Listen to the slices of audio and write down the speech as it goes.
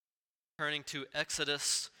Turning to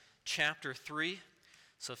Exodus chapter 3.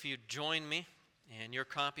 So if you join me in your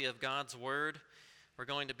copy of God's Word, we're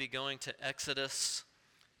going to be going to Exodus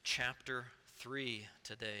chapter 3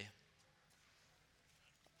 today.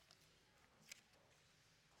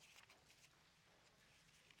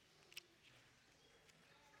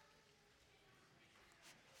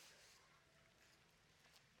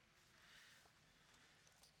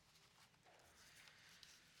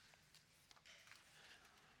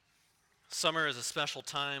 Summer is a special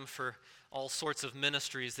time for all sorts of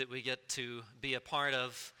ministries that we get to be a part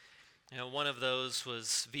of. One of those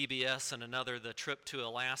was VBS and another the trip to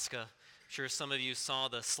Alaska. I'm sure some of you saw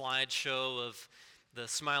the slideshow of the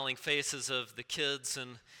smiling faces of the kids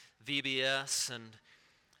in VBS, and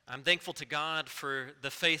I'm thankful to God for the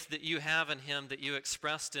faith that you have in Him, that you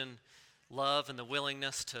expressed in love and the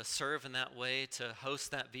willingness to serve in that way, to host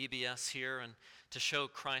that VBS here and to show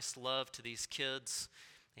Christ's love to these kids.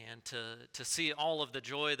 And to see all of the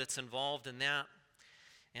joy that's involved in that,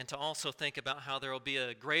 and to also think about how there will be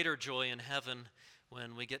a greater joy in heaven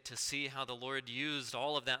when we get to see how the Lord used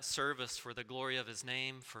all of that service for the glory of His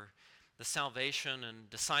name, for the salvation and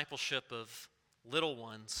discipleship of little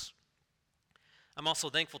ones. I'm also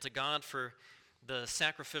thankful to God for the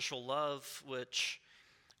sacrificial love which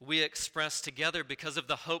we express together because of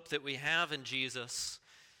the hope that we have in Jesus.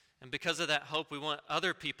 And because of that hope, we want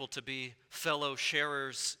other people to be fellow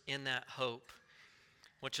sharers in that hope,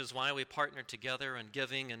 which is why we partnered together in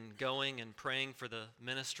giving and going and praying for the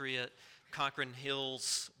ministry at Cochrane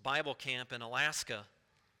Hills Bible Camp in Alaska.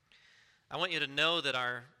 I want you to know that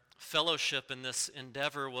our fellowship in this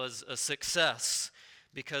endeavor was a success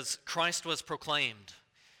because Christ was proclaimed.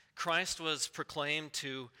 Christ was proclaimed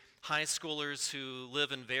to high schoolers who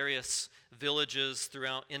live in various villages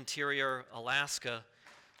throughout interior Alaska,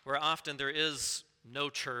 where often there is no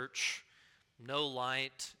church, no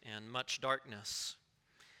light, and much darkness.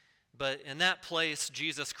 But in that place,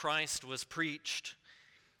 Jesus Christ was preached.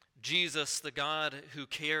 Jesus, the God who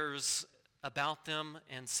cares about them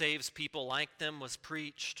and saves people like them, was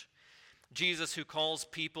preached. Jesus, who calls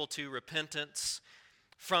people to repentance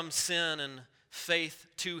from sin and faith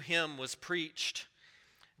to Him, was preached.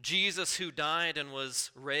 Jesus, who died and was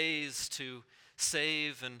raised to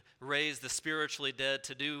save and raise the spiritually dead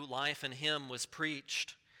to do life in Him, was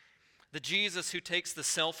preached. The Jesus who takes the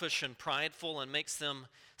selfish and prideful and makes them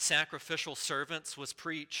sacrificial servants was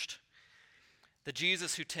preached. The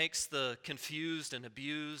Jesus who takes the confused and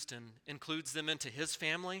abused and includes them into His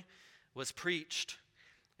family was preached.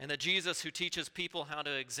 And the Jesus who teaches people how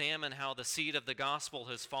to examine how the seed of the gospel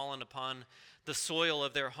has fallen upon the soil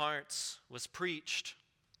of their hearts was preached.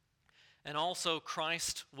 And also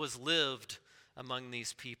Christ was lived among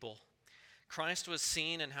these people. Christ was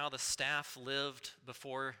seen in how the staff lived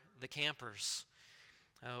before the campers.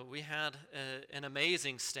 We had an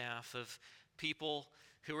amazing staff of people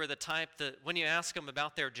who were the type that when you ask them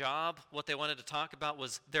about their job, what they wanted to talk about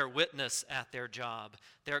was their witness at their job,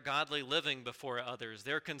 their godly living before others,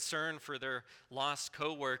 their concern for their lost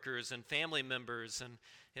co-workers and family members, and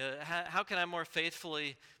how can I more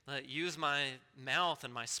faithfully use my mouth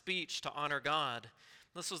and my speech to honor God?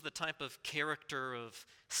 This was the type of character of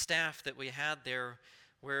staff that we had there,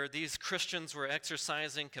 where these Christians were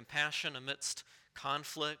exercising compassion amidst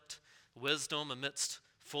conflict, wisdom amidst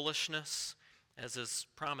foolishness, as is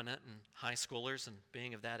prominent in high schoolers and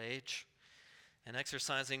being of that age, and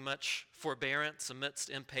exercising much forbearance amidst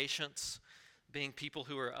impatience, being people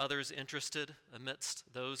who are others interested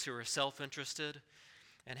amidst those who are self-interested,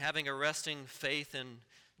 and having a resting faith in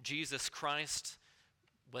Jesus Christ,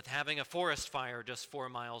 with having a forest fire just 4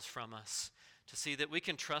 miles from us, to see that we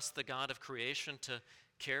can trust the God of creation to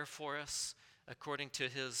care for us according to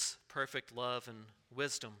His perfect love and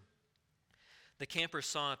wisdom. The campers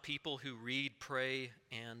saw people who read, pray,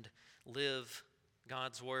 and live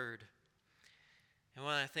God's Word. And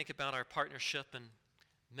when I think about our partnership and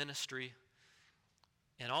ministry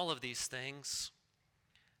and all of these things,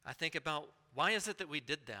 I think about why is it that we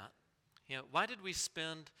did that? Why did we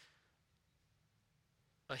spend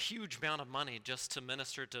a huge amount of money just to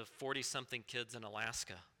minister to 40-something kids in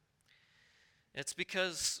Alaska? It's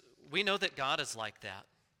because we know that God is like that.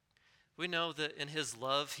 We know that in His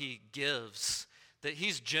love He gives, that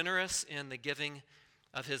He's generous in the giving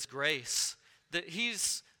of His grace, that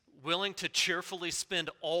He's willing to cheerfully spend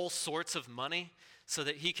all sorts of money so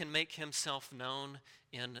that He can make Himself known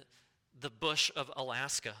in the bush of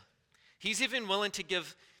Alaska. He's even willing to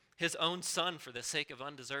give His own Son for the sake of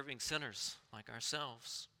undeserving sinners like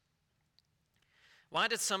ourselves. Why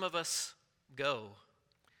did some of us go?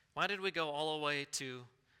 Why did we go all the way to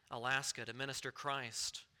Alaska to minister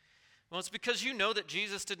Christ? Well, it's because you know that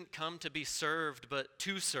Jesus didn't come to be served, but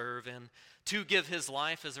to serve and to give his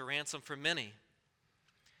life as a ransom for many.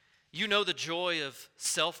 You know the joy of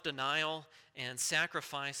self-denial and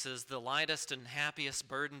sacrifice is the lightest and happiest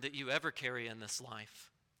burden that you ever carry in this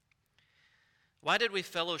life. Why did we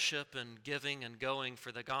fellowship in giving and going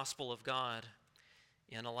for the gospel of God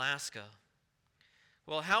in Alaska?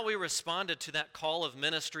 Well, how we responded to that call of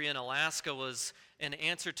ministry in Alaska was an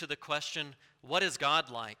answer to the question, what is God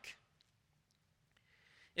like?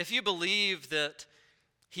 If you believe that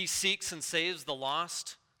he seeks and saves the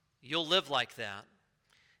lost, you'll live like that.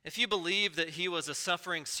 If you believe that he was a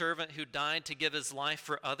suffering servant who died to give his life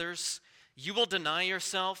for others, you will deny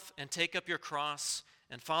yourself and take up your cross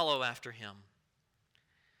and follow after him.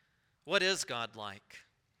 What is God like?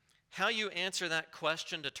 How you answer that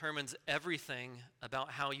question determines everything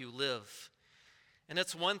about how you live. And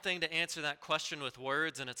it's one thing to answer that question with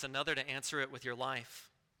words, and it's another to answer it with your life.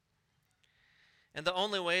 And the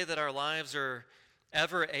only way that our lives are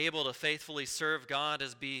ever able to faithfully serve God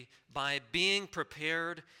is by being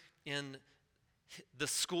prepared in the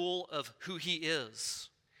school of who he is.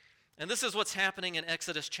 And this is what's happening in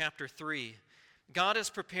Exodus chapter 3. God is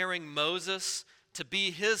preparing Moses to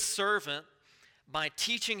be his servant by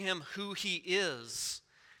teaching him who he is.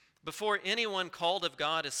 Before anyone called of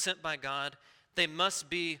God is sent by God, they must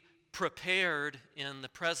be prepared in the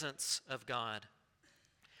presence of God.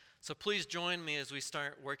 So please join me as we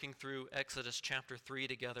start working through Exodus chapter 3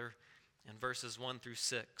 together in verses 1 through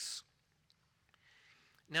 6.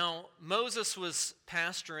 Now, Moses was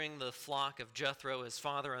pasturing the flock of Jethro, his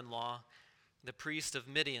father-in-law, the priest of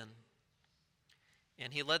Midian.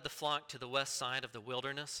 And he led the flock to the west side of the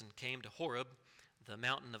wilderness and came to Horeb, the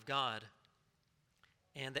mountain of God.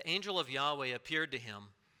 And the angel of Yahweh appeared to him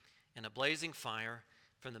in a blazing fire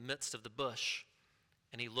from the midst of the bush.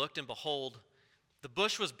 And he looked, and behold, the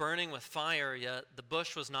bush was burning with fire, yet the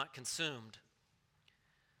bush was not consumed.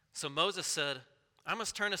 So Moses said, I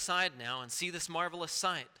must turn aside now and see this marvelous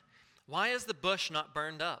sight. Why is the bush not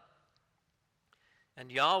burned up?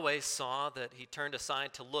 And Yahweh saw that he turned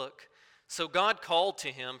aside to look. So God called to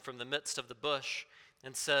him from the midst of the bush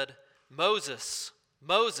and said, Moses,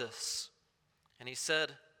 Moses. And he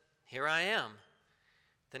said, Here I am.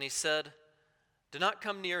 Then he said, Do not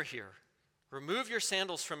come near here. Remove your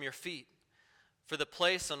sandals from your feet, for the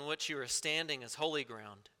place on which you are standing is holy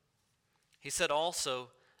ground. He said also,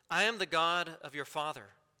 I am the God of your father,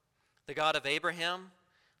 the God of Abraham,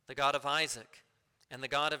 the God of Isaac, and the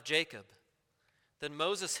God of Jacob. Then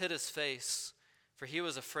Moses hid his face, for he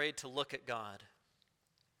was afraid to look at God.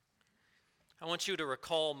 I want you to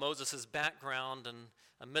recall Moses' background and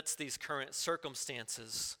amidst these current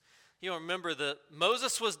circumstances. You'll remember that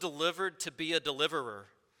Moses was delivered to be a deliverer,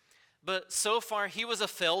 but so far he was a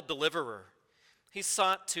failed deliverer. He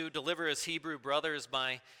sought to deliver his Hebrew brothers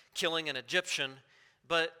by killing an Egyptian,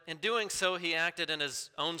 but in doing so he acted in his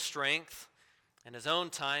own strength and his own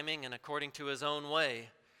timing and according to his own way.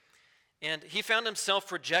 And he found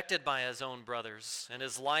himself rejected by his own brothers and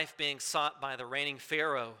his life being sought by the reigning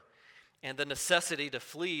Pharaoh and the necessity to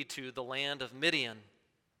flee to the land of Midian.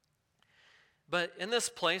 But in this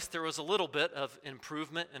place, there was a little bit of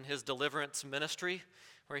improvement in his deliverance ministry,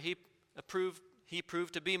 where he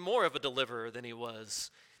proved to be more of a deliverer than he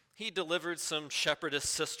was. He delivered some shepherdess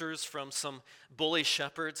sisters from some bully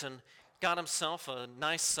shepherds and got himself a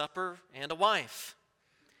nice supper and a wife.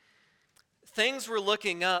 Things were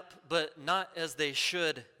looking up, but not as they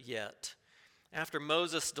should yet. After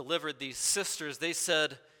Moses delivered these sisters, they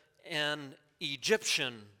said, An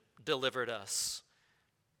Egyptian delivered us.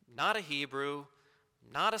 Not a Hebrew,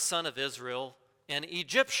 not a son of Israel, an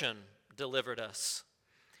Egyptian delivered us.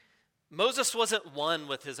 Moses wasn't one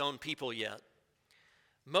with his own people yet.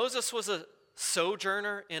 Moses was a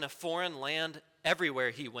sojourner in a foreign land everywhere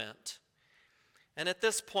he went. And at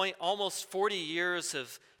this point, almost 40 years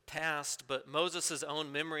have passed, but Moses'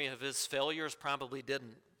 own memory of his failures probably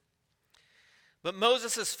didn't. But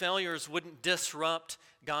Moses' failures wouldn't disrupt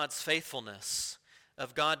God's faithfulness,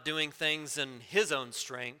 of God doing things in his own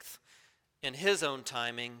strength, in his own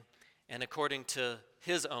timing, and according to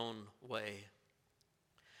his own way.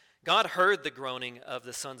 God heard the groaning of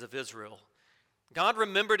the sons of Israel. God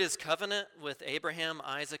remembered his covenant with Abraham,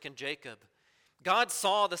 Isaac, and Jacob. God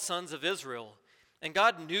saw the sons of Israel, and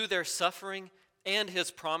God knew their suffering and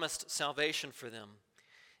his promised salvation for them.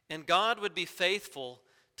 And God would be faithful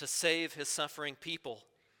to save his suffering people.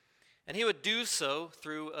 And he would do so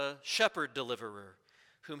through a shepherd deliverer,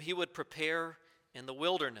 whom he would prepare in the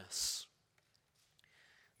wilderness.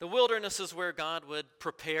 The wilderness is where God would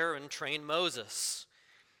prepare and train Moses.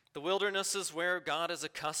 The wilderness is where God is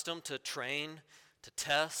accustomed to train, to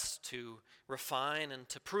test, to refine, and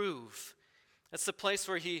to prove. It's the place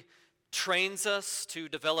where he trains us to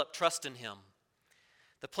develop trust in him.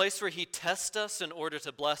 The place where he tests us in order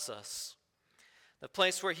to bless us. The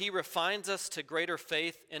place where he refines us to greater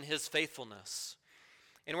faith in his faithfulness.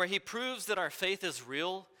 And where he proves that our faith is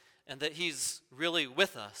real and that he's really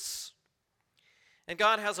with us. And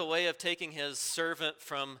God has a way of taking his servant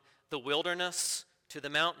from the wilderness to the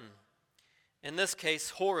mountain. In this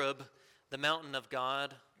case, Horeb, the mountain of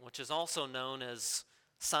God, which is also known as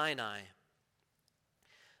Sinai.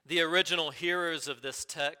 The original hearers of this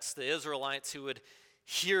text, the Israelites who would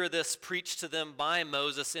hear this preached to them by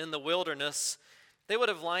Moses in the wilderness, they would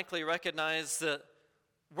have likely recognized that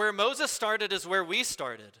where Moses started is where we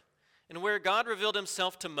started. And where God revealed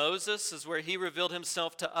himself to Moses is where he revealed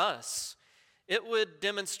himself to us. It would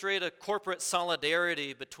demonstrate a corporate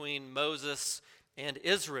solidarity between Moses and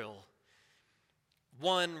Israel.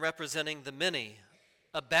 One representing the many,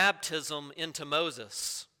 a baptism into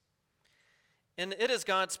Moses. And it is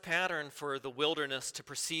God's pattern for the wilderness to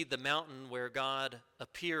precede the mountain where God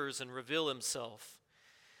appears and reveals himself.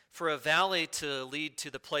 For a valley to lead to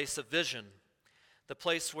the place of vision, the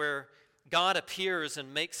place where God appears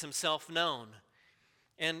and makes himself known.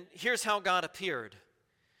 And here's how God appeared.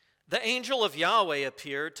 The angel of Yahweh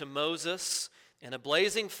appeared to Moses in a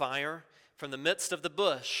blazing fire from the midst of the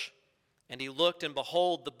bush. And he looked, and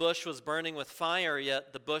behold, the bush was burning with fire,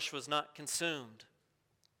 yet the bush was not consumed.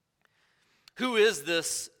 Who is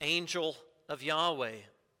this angel of Yahweh?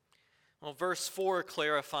 Well, verse 4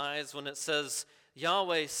 clarifies when it says,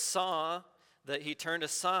 Yahweh saw that he turned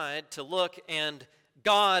aside to look, and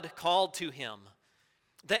God called to him.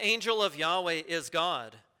 The angel of Yahweh is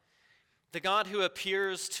God. The God who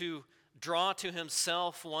appears to draw to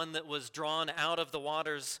himself one that was drawn out of the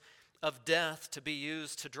waters of death to be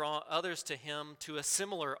used to draw others to him to a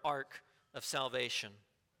similar ark of salvation.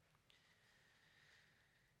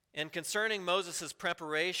 And concerning Moses'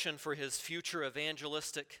 preparation for his future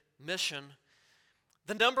evangelistic mission,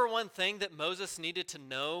 the number one thing that Moses needed to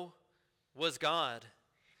know was God.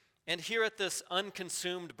 And here at this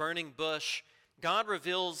unconsumed burning bush, God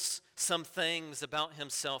reveals some things about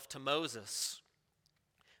himself to Moses.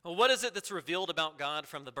 Well, what is it that's revealed about God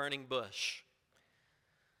from the burning bush?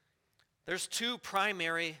 There's two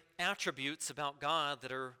primary attributes about God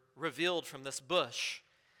that are revealed from this bush.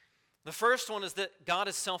 The first one is that God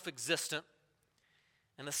is self-existent,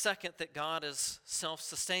 and the second that God is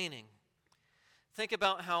self-sustaining. Think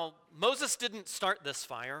about how Moses didn't start this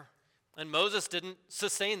fire, and Moses didn't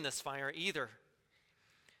sustain this fire either.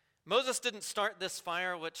 Moses didn't start this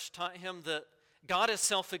fire, which taught him that God is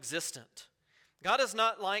self-existent. God is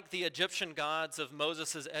not like the Egyptian gods of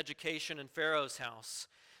Moses' education in Pharaoh's house,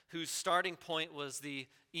 whose starting point was the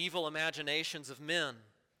evil imaginations of men.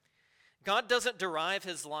 God doesn't derive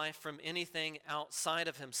his life from anything outside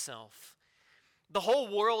of himself. The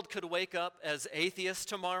whole world could wake up as atheists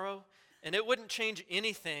tomorrow, and it wouldn't change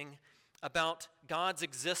anything about God's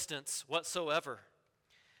existence whatsoever.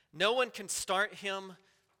 No one can start him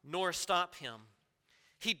nor stop him.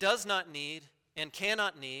 He does not need and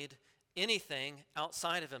cannot need anything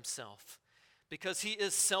outside of himself because he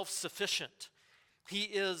is self-sufficient. He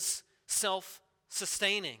is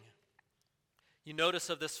self-sustaining. You notice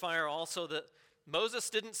of this fire also that Moses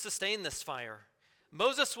didn't sustain this fire.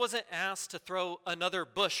 Moses wasn't asked to throw another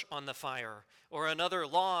bush on the fire or another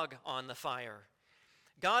log on the fire.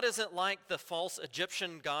 God isn't like the false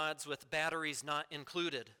Egyptian gods with batteries not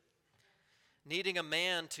included, needing a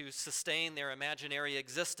man to sustain their imaginary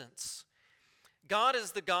existence. God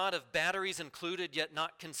is the God of batteries included yet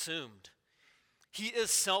not consumed. He is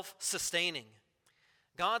self-sustaining.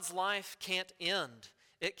 God's life can't end.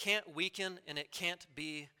 It can't weaken and it can't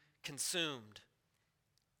be consumed.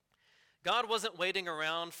 God wasn't waiting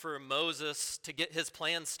around for Moses to get his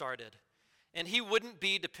plan started, and he wouldn't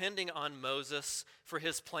be depending on Moses for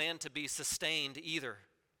his plan to be sustained either.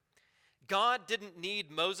 God didn't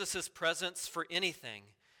need Moses' presence for anything,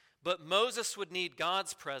 but Moses would need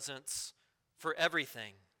God's presence for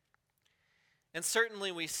everything. And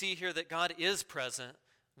certainly we see here that God is present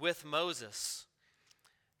with Moses.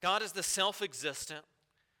 God is the self-existent,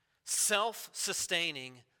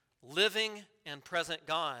 self-sustaining, living and present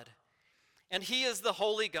God. And he is the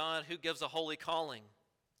holy God who gives a holy calling.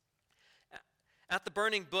 At the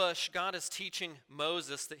burning bush, God is teaching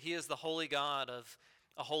Moses that he is the holy God of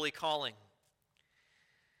a holy calling.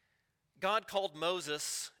 God called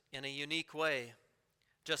Moses in a unique way,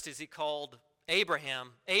 just as he called Abraham,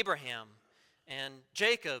 Abraham, and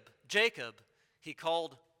Jacob, Jacob. He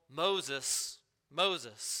called Moses,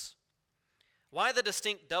 Moses. Why the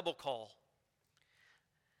distinct double call?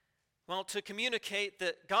 Well, to communicate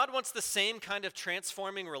that God wants the same kind of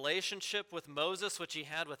transforming relationship with Moses which he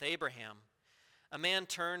had with Abraham, a man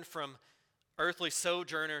turned from earthly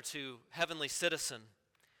sojourner to heavenly citizen,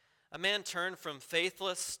 a man turned from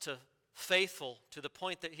faithless to faithful to the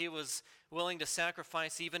point that he was willing to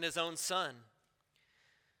sacrifice even his own son.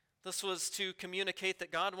 This was to communicate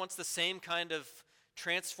that God wants the same kind of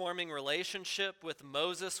transforming relationship with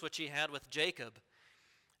Moses which he had with Jacob,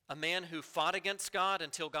 a man who fought against God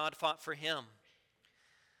until God fought for him,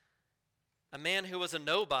 a man who was a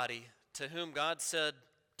nobody to whom God said,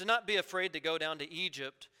 "Do not be afraid to go down to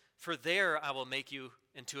Egypt, for there I will make you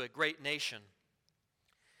into a great nation."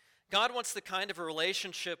 God wants the kind of a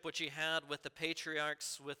relationship which he had with the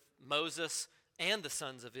patriarchs, with Moses and the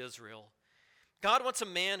sons of Israel. God wants a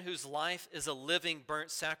man whose life is a living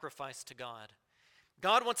burnt sacrifice to God.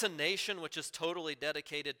 God wants a nation which is totally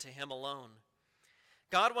dedicated to him alone.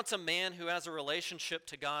 God wants a man who has a relationship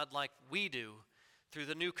to God like we do through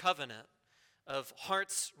the new covenant of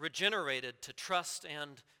hearts regenerated to trust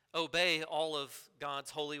and obey all of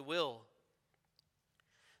God's holy will.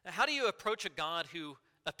 Now, how do you approach a God who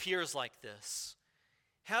appears like this?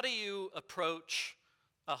 How do you approach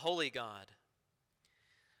a holy God?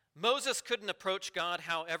 Moses couldn't approach God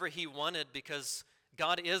however he wanted because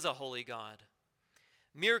God is a holy God.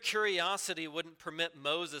 Mere curiosity wouldn't permit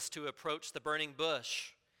Moses to approach the burning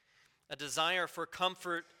bush. A desire for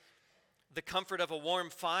comfort, the comfort of a warm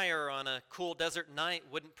fire on a cool desert night,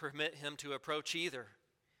 wouldn't permit him to approach either.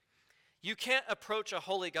 You can't approach a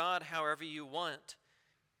holy God however you want.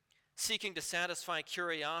 Seeking to satisfy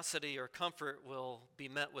curiosity or comfort will be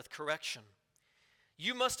met with correction.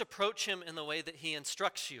 You must approach him in the way that he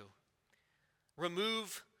instructs you.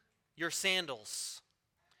 Remove your sandals.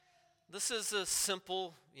 This is a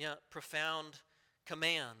simple yet profound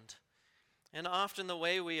command. And often the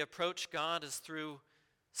way we approach God is through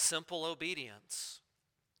simple obedience.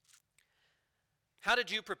 How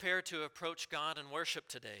did you prepare to approach God in worship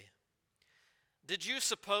today? Did you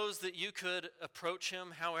suppose that you could approach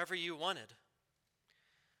him however you wanted?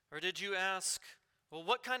 Or did you ask, well,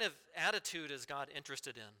 what kind of attitude is God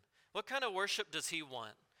interested in? What kind of worship does he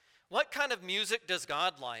want? What kind of music does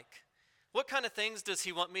God like? What kind of things does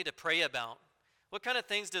he want me to pray about? What kind of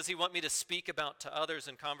things does he want me to speak about to others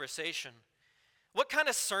in conversation? What kind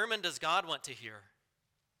of sermon does God want to hear?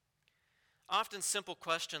 Often simple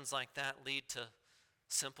questions like that lead to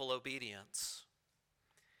simple obedience.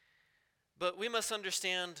 But we must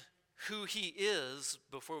understand who he is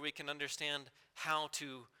before we can understand how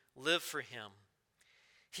to live for him.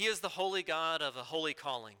 He is the holy God of a holy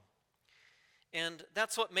calling. And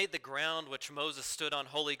that's what made the ground which Moses stood on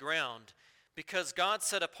holy ground, because God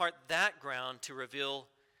set apart that ground to reveal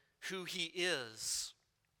who he is.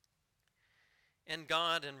 And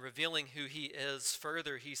God, in revealing who he is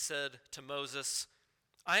further, he said to Moses,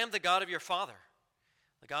 "I am the God of your father,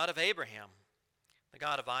 the God of Abraham, the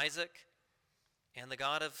God of Isaac, and the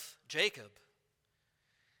God of Jacob."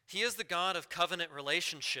 He is the God of covenant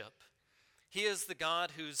relationship. He is the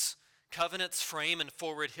God whose covenants frame and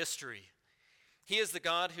forward history. He is the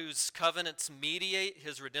God whose covenants mediate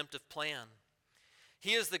his redemptive plan.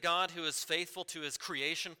 He is the God who is faithful to his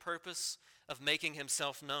creation purpose of making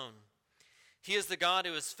himself known. He is the God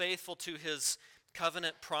who is faithful to his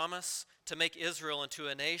covenant promise to make Israel into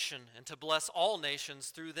a nation and to bless all nations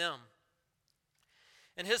through them.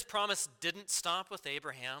 And his promise didn't stop with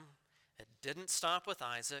Abraham. It didn't stop with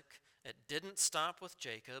Isaac. It didn't stop with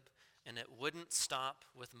Jacob. And it wouldn't stop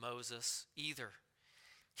with Moses either.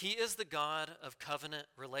 He is the God of covenant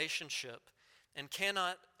relationship and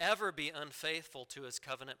cannot ever be unfaithful to his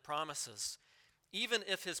covenant promises, even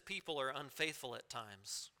if his people are unfaithful at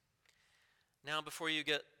times. Now, before you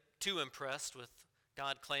get too impressed with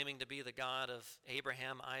God claiming to be the God of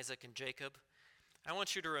Abraham, Isaac, and Jacob, I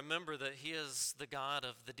want you to remember that he is the God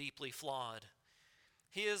of the deeply flawed.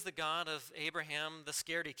 He is the God of Abraham, the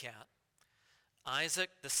scaredy cat,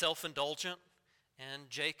 Isaac, the self-indulgent, and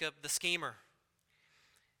Jacob, the schemer.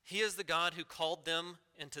 He is the God who called them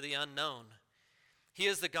into the unknown. He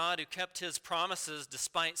is the God who kept his promises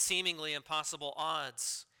despite seemingly impossible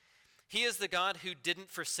odds. He is the God who didn't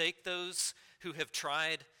forsake those who have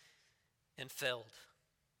tried and failed.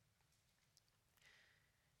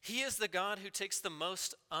 He is the God who takes the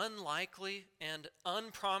most unlikely and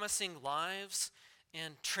unpromising lives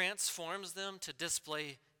and transforms them to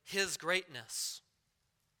display his greatness.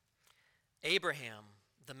 Abraham,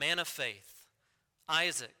 the man of faith,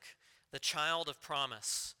 Isaac, the child of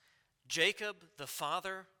promise, Jacob, the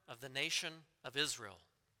father of the nation of Israel.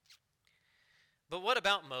 But what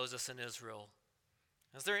about Moses and Israel?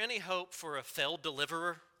 Is there any hope for a failed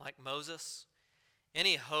deliverer like Moses?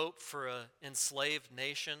 any hope for an enslaved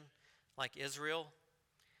nation like Israel?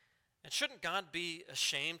 And shouldn't God be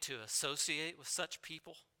ashamed to associate with such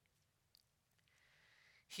people?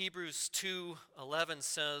 Hebrews 2:11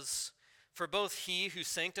 says, "For both he who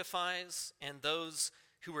sanctifies and those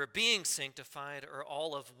who are being sanctified are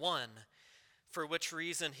all of one, for which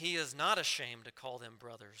reason he is not ashamed to call them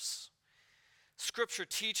brothers." Scripture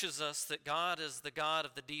teaches us that God is the God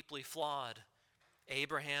of the deeply flawed.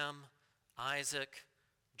 Abraham, Isaac,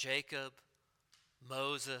 Jacob,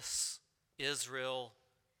 Moses, Israel,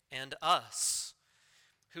 and us,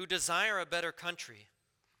 who desire a better country,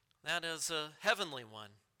 that is a heavenly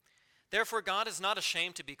one. Therefore, God is not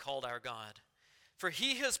ashamed to be called our God, for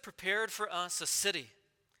he has prepared for us a city,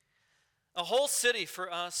 a whole city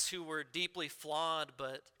for us who were deeply flawed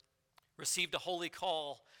but received a holy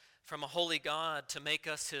call from a holy God to make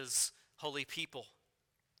us his holy people.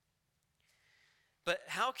 But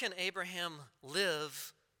how can Abraham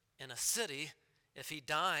live in a city if he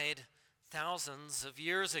died thousands of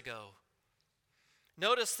years ago?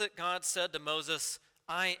 Notice that God said to Moses,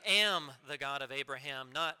 "I am the God of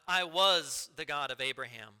Abraham," not "I was the God of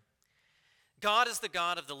Abraham." God is the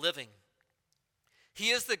God of the living.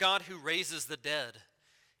 He is the God who raises the dead.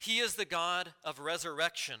 He is the God of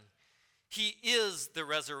resurrection. He is the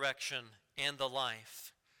resurrection and the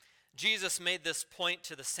life. Jesus made this point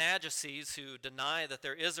to the Sadducees who deny that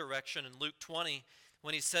there is a resurrection in Luke 20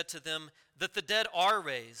 when he said to them that the dead are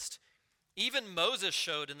raised. Even Moses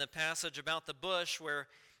showed in the passage about the bush where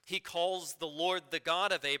he calls the Lord the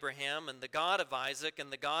God of Abraham and the God of Isaac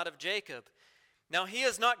and the God of Jacob. Now he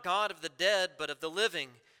is not God of the dead but of the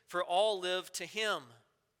living, for all live to him.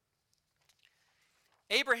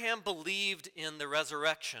 Abraham believed in the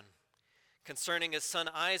resurrection concerning his son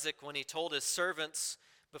Isaac when he told his servants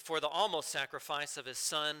before the almost sacrifice of his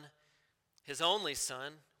son, his only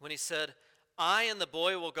son, when he said, "I and the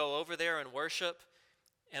boy will go over there and worship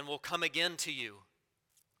and will come again to you."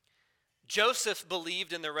 Joseph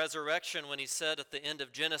believed in the resurrection when he said at the end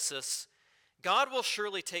of Genesis, "God will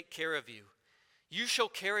surely take care of you. You shall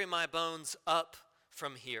carry my bones up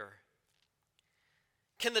from here."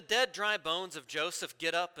 Can the dead, dry bones of Joseph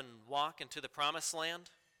get up and walk into the promised land?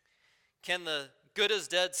 Can the good as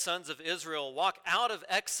dead sons of Israel walk out of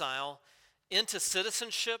exile into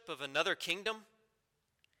citizenship of another kingdom?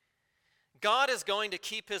 God is going to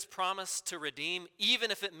keep his promise to redeem,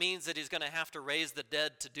 even if it means that he's going to have to raise the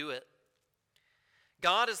dead to do it.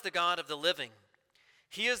 God is the God of the living.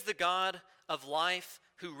 He is the God of life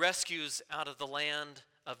who rescues out of the land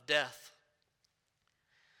of death.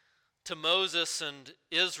 To Moses and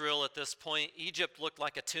Israel at this point, Egypt looked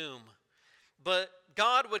like a tomb. But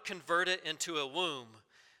God would convert it into a womb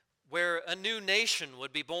where a new nation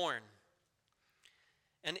would be born.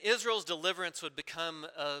 And Israel's deliverance would become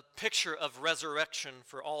a picture of resurrection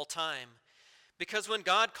for all time. Because when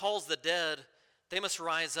God calls the dead, they must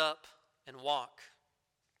rise up and walk.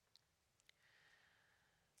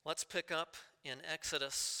 Let's pick up in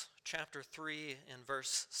Exodus chapter 3 and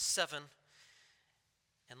verse 7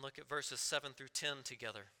 and look at verses 7 through 10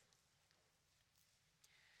 together.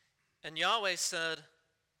 And Yahweh said,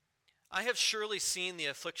 "I have surely seen the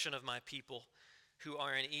affliction of my people who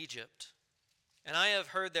are in Egypt, and I have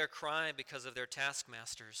heard their cry because of their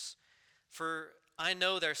taskmasters, for I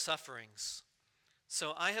know their sufferings.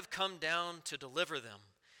 So I have come down to deliver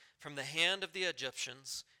them from the hand of the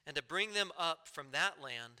Egyptians and to bring them up from that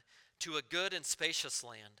land to a good and spacious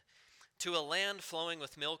land, to a land flowing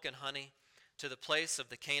with milk and honey, to the place of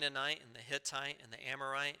the Canaanite and the Hittite and the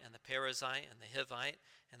Amorite and the Perizzite and the Hivite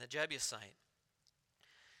and the Jebusite.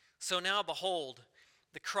 So now, behold,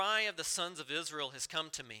 the cry of the sons of Israel has come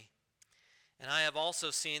to me, and I have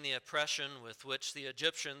also seen the oppression with which the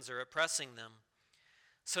Egyptians are oppressing them.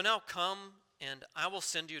 So now come, and I will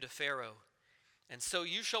send you to Pharaoh, and so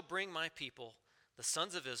you shall bring my people, the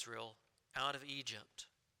sons of Israel, out of Egypt."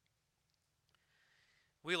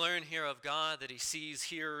 We learn here of God that he sees,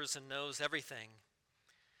 hears, and knows everything.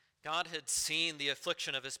 God had seen the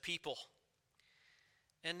affliction of his people.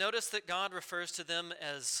 And notice that God refers to them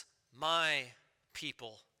as my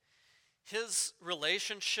people. His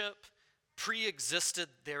relationship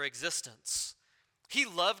pre-existed their existence. He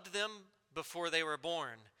loved them before they were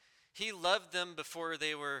born. He loved them before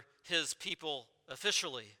they were his people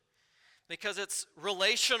officially, because it's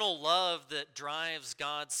relational love that drives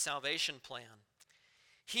God's salvation plan.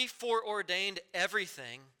 He foreordained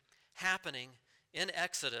everything happening in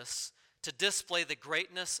Exodus to display the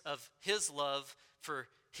greatness of his love for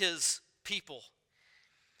his people.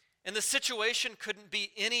 And the situation couldn't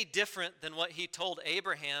be any different than what he told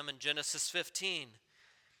Abraham in Genesis 15.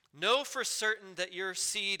 Know for certain that your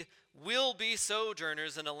seed will be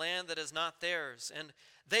sojourners in a land that is not theirs, and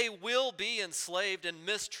they will be enslaved and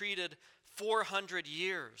mistreated 400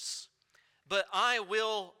 years. But I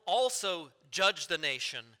will also judge the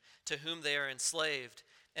nation to whom they are enslaved,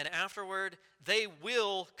 and afterward they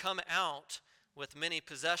will come out with many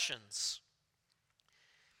possessions.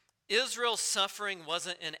 Israel's suffering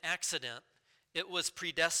wasn't an accident, it was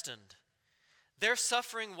predestined. Their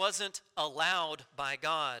suffering wasn't allowed by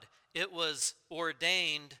God, it was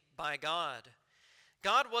ordained by God.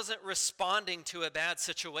 God wasn't responding to a bad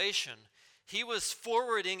situation. He was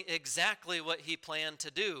forwarding exactly what he planned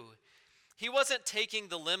to do. He wasn't taking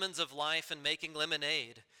the lemons of life and making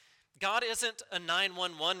lemonade. God isn't a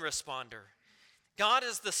 911 responder. God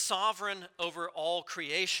is the sovereign over all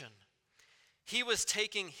creation. He was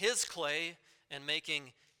taking his clay and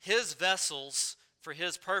making his vessels for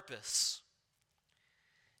his purpose.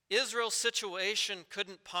 Israel's situation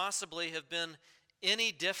couldn't possibly have been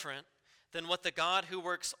any different than what the God who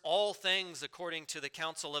works all things according to the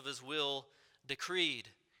counsel of his will decreed.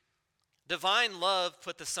 Divine love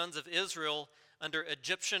put the sons of Israel under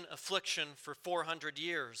Egyptian affliction for 400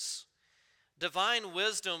 years. Divine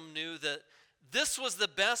wisdom knew that this was the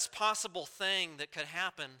best possible thing that could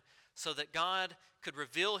happen so that God could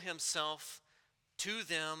reveal himself to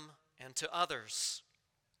them and to others.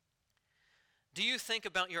 Do you think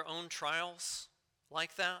about your own trials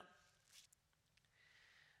like that?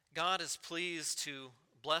 God is pleased to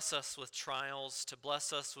bless us with trials, to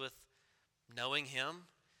bless us with knowing him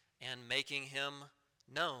and making him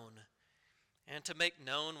known, and to make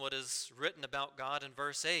known what is written about God in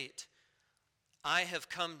verse 8. I have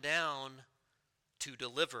come down to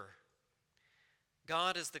deliver.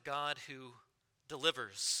 God is the God who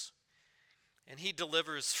delivers, and he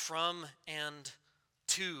delivers from and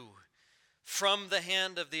to, from the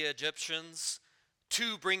hand of the Egyptians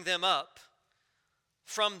to bring them up,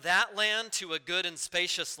 from that land to a good and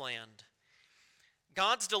spacious land.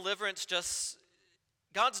 God's deliverance doesn't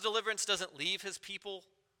leave his people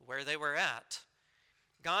where they were at.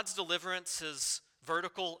 God's deliverance is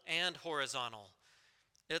vertical and horizontal.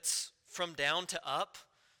 It's from down to up,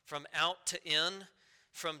 from out to in,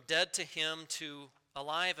 from dead to him to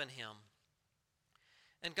alive in him.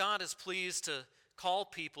 And God is pleased to call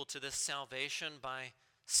people to this salvation by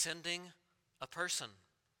sending a person,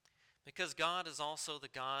 because God is also the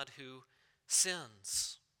God who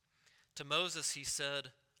sends. To Moses he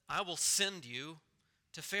said, I will send you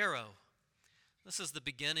to Pharaoh. This is the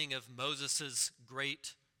beginning of Moses'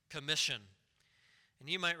 Great Commission. And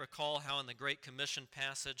you might recall how in the Great Commission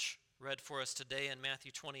passage read for us today in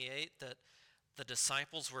Matthew 28 that the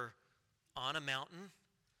disciples were on a mountain.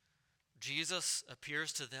 Jesus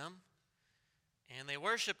appears to them, and they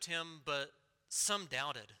worshiped him, but some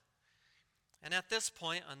doubted. And at this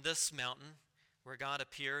point on this mountain where God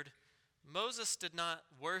appeared, Moses did not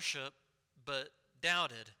worship, but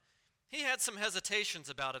doubted. He had some hesitations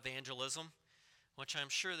about evangelism, which I'm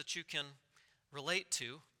sure that you can relate to.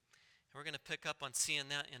 And we're going to pick up on seeing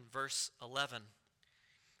that in verse 11,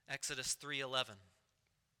 Exodus 3:11.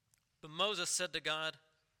 But Moses said to God,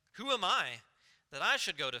 who am I that I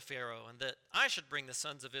should go to Pharaoh and that I should bring the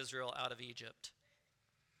sons of Israel out of Egypt?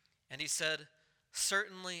 And he said,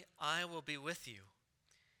 certainly I will be with you,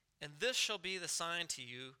 and this shall be the sign to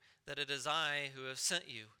you that it is I who have sent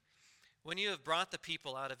you. When you have brought the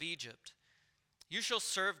people out of Egypt, you shall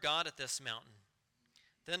serve God at this mountain.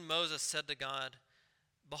 Then Moses said to God,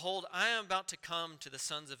 behold, I am about to come to the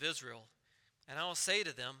sons of Israel, and I will say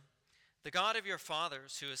to them, the God of your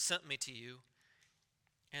fathers who has sent me to you,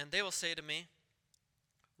 and they will say to me,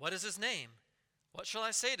 what is his name? What shall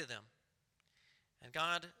I say to them? And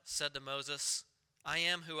God said to Moses, I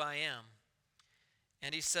am who I am.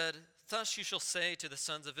 And he said, thus you shall say to the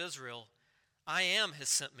sons of Israel, I am has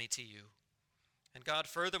sent me to you. And God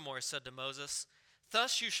furthermore said to Moses,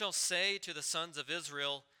 thus you shall say to the sons of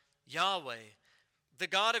Israel, Yahweh, the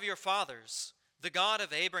God of your fathers, the God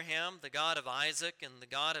of Abraham, the God of Isaac, and the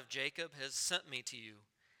God of Jacob has sent me to you.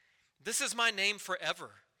 This is my name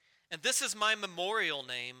forever, and this is my memorial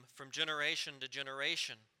name from generation to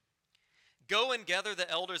generation. Go and gather the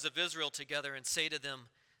elders of Israel together and say to them,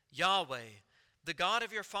 Yahweh, the God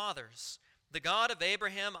of your fathers, the God of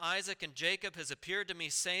Abraham, Isaac, and Jacob has appeared to me,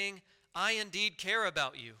 saying, I indeed care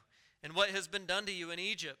about you and what has been done to you in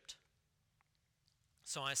Egypt.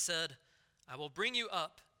 So I said, I will bring you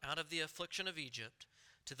up out of the affliction of Egypt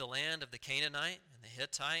to the land of the Canaanite and the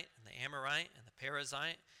Hittite and the Amorite and the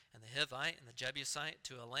Perizzite and the Hivite and the Jebusite,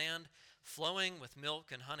 to a land flowing with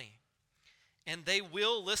milk and honey. And they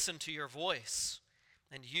will listen to your voice,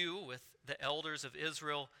 and you with the elders of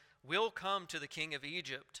Israel will come to the king of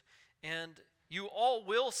Egypt, and you all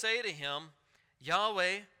will say to him,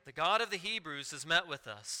 Yahweh, the God of the Hebrews, has met with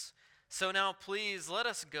us. So now please let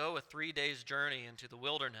us go a 3 days' journey into the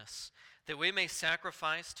wilderness, that we may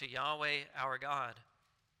sacrifice to Yahweh our God.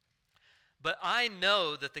 But I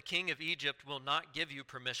know that the king of Egypt will not give you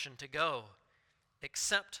permission to go,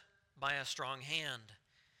 except by a strong hand.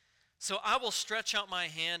 So I will stretch out my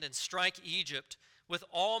hand and strike Egypt with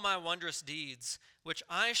all my wondrous deeds, which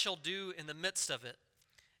I shall do in the midst of it.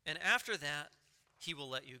 And after that, he will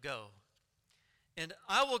let you go. And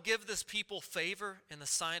I will give this people favor in the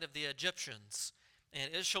sight of the Egyptians.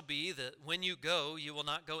 And it shall be that when you go, you will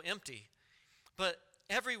not go empty. But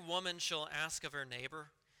every woman shall ask of her neighbor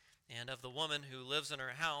and of the woman who lives in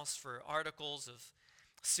her house for articles of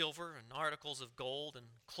silver and articles of gold and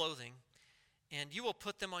clothing, and you will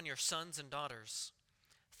put them on your sons and daughters.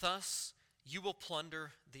 Thus you will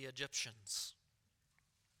plunder the Egyptians.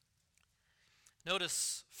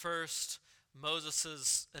 Notice first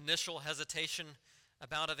Moses' initial hesitation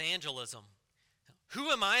about evangelism.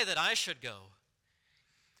 Who am I that I should go?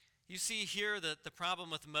 You see here that the problem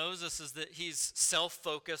with Moses is that he's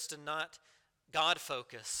self-focused and not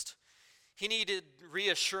God-focused. He needed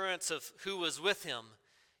reassurance of who was with him.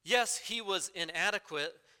 Yes, he was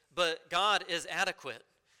inadequate, but God is adequate.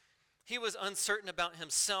 He was uncertain about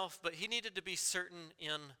himself, but he needed to be certain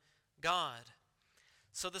in God.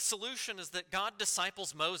 So the solution is that God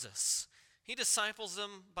disciples Moses. He disciples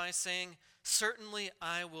him by saying, certainly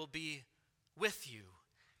I will be with you.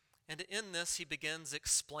 And in this, he begins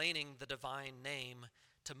explaining the divine name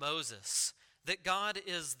to Moses, that God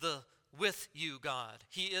is the with you God.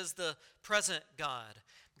 He is the present God.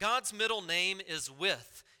 God's middle name is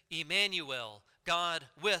with, Emmanuel, God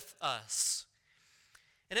with us.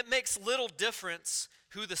 And it makes little difference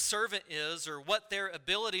who the servant is or what their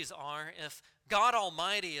abilities are if God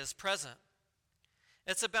Almighty is present.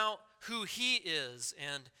 It's about who he is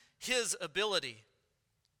and his ability.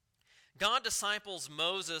 God disciples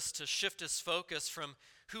Moses to shift his focus from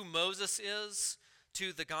who Moses is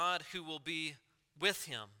to the God who will be with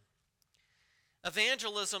him.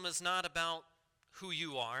 Evangelism is not about who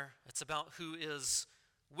you are, it's about who is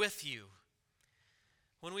with you.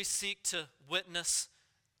 When we seek to witness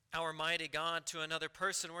our mighty God to another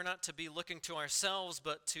person, we're not to be looking to ourselves,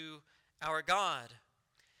 but to our God.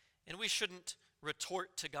 And we shouldn't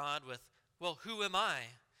retort to God with, well, who am I?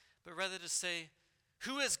 But rather to say,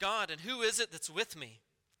 who is God and who is it that's with me?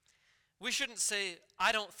 We shouldn't say,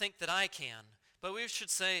 I don't think that I can, but we should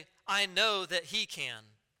say, I know that he can.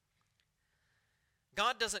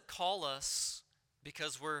 God doesn't call us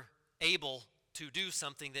because we're able to do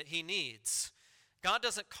something that he needs. God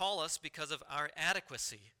doesn't call us because of our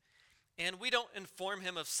adequacy. And we don't inform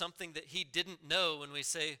him of something that he didn't know when we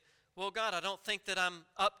say, well, God, I don't think that I'm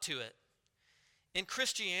up to it. In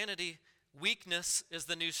Christianity, weakness is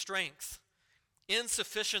the new strength.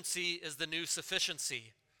 Insufficiency is the new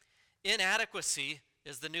sufficiency. Inadequacy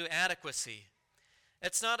is the new adequacy.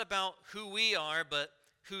 It's not about who we are, but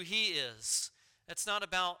who he is. It's not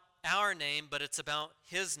about our name, but it's about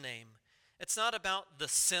his name. It's not about the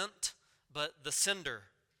sent, but the sender.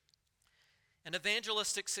 And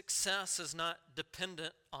evangelistic success is not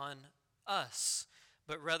dependent on us,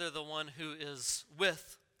 but rather the one who is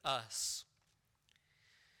with us.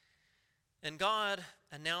 And God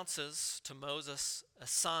announces to Moses a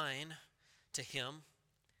sign to him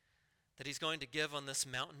that he's going to give on this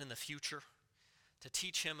mountain in the future, to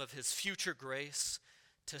teach him of his future grace,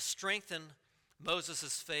 to strengthen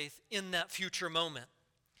Moses' faith in that future moment,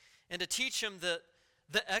 and to teach him that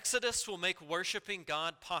the Exodus will make worshiping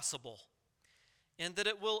God possible, and that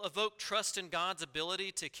it will evoke trust in God's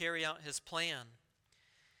ability to carry out his plan.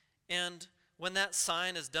 And when that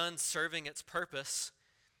sign is done serving its purpose,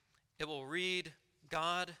 it will read,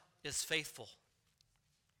 God is faithful.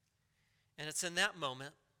 And it's in that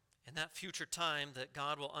moment, in that future time, that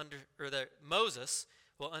that Moses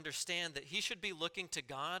will understand that he should be looking to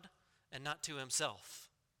God and not to himself.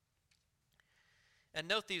 And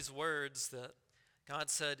note these words that God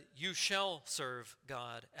said, you shall serve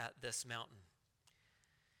God at this mountain.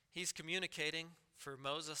 He's communicating for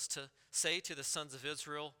Moses to say to the sons of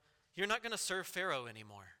Israel, you're not going to serve Pharaoh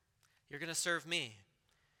anymore. You're going to serve me.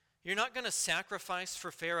 You're not going to sacrifice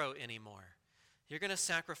for Pharaoh anymore. You're going to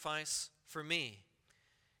sacrifice for me.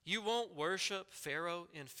 You won't worship Pharaoh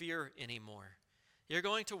in fear anymore. You're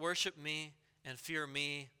going to worship me and fear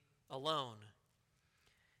me alone.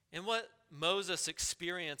 And what Moses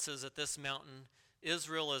experiences at this mountain,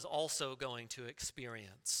 Israel is also going to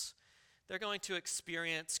experience. They're going to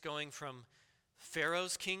experience going from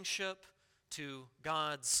Pharaoh's kingship to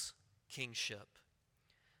God's kingship.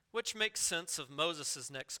 which makes sense of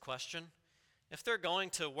Moses' next question. If they're going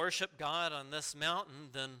to worship God on this mountain,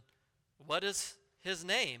 then what is his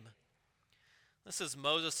name? This is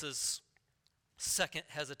Moses' second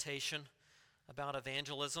hesitation about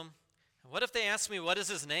evangelism. What if they ask me, what is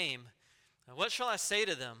his name? What shall I say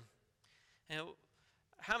to them? And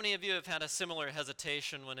how many of you have had a similar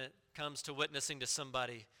hesitation when it comes to witnessing to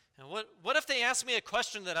somebody? And what if they ask me a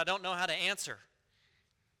question that I don't know how to answer?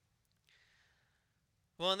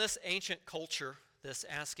 Well, in this ancient culture, this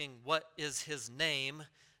asking what is his name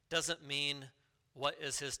doesn't mean what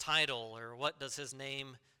is his title or what does his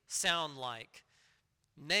name sound like.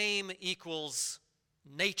 Name equals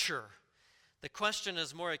nature. The question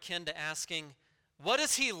is more akin to asking, what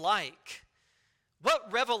is he like?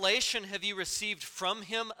 What revelation have you received from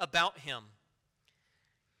him about him?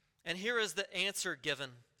 And here is the answer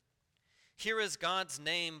given. Here is God's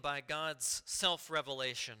name by God's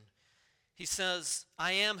self-revelation. He says,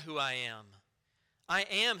 I am who I am. I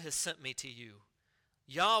am has sent me to you.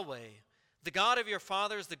 Yahweh, the God of your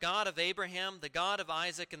fathers, the God of Abraham, the God of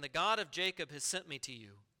Isaac, and the God of Jacob has sent me to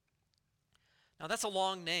you. Now that's a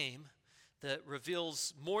long name that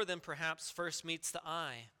reveals more than perhaps first meets the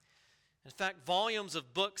eye. In fact, volumes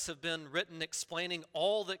of books have been written explaining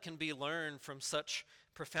all that can be learned from such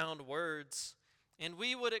profound words, and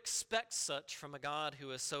we would expect such from a God who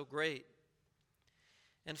is so great.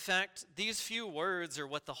 In fact, these few words are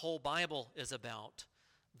what the whole Bible is about,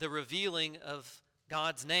 the revealing of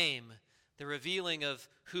God's name, the revealing of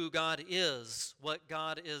who God is, what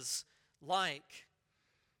God is like.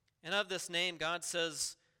 And of this name, God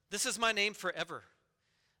says, this is my name forever.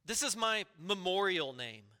 This is my memorial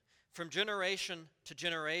name from generation to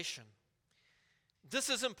generation. This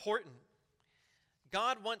is important.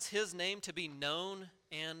 God wants his name to be known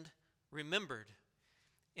and remembered.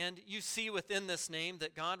 And you see within this name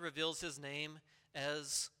that God reveals his name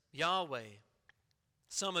as Yahweh.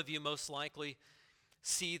 Some of you most likely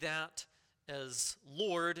see that as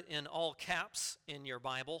Lord in all caps in your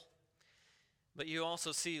Bible. But you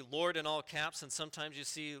also see Lord in all caps, and sometimes you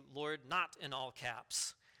see Lord not in all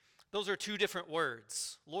caps. Those are two different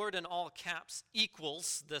words. Lord in all caps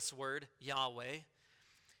equals this word, Yahweh.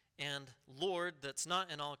 And Lord that's not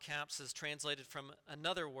in all caps is translated from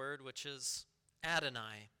another word, which is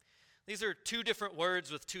Adonai. These are two different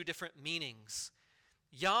words with two different meanings.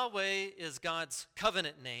 Yahweh is God's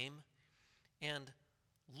covenant name, and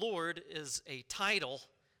Lord is a title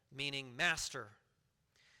meaning master.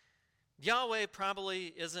 Yahweh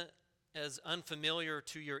probably isn't as unfamiliar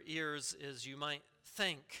to your ears as you might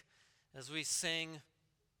think as we sing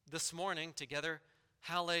this morning together,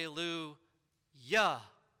 Hallelujah.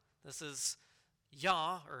 This is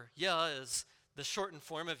Yah, or Yah is the shortened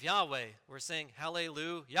form of Yahweh. We're saying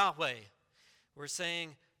Hallelujah, Yahweh. We're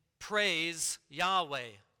saying praise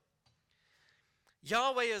Yahweh.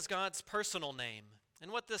 Yahweh is God's personal name.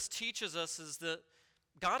 And what this teaches us is that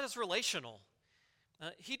God is relational.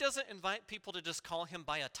 He doesn't invite people to just call him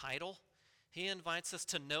by a title. He invites us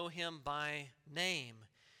to know him by name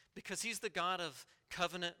because he's the God of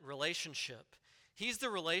covenant relationship. He's the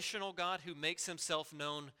relational God who makes himself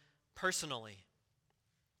known personally.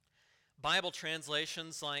 Bible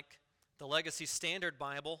translations like the Legacy Standard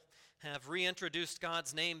Bible have reintroduced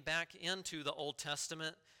God's name back into the Old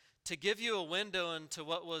Testament to give you a window into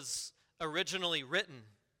what was originally written.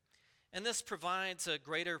 And this provides a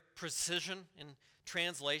greater precision in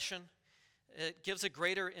translation. It gives a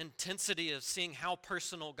greater intensity of seeing how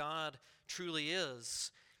personal God truly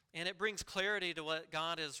is. And it brings clarity to what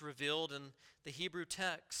God has revealed in the Hebrew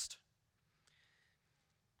text.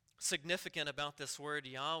 Significant about this word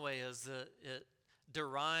Yahweh is that it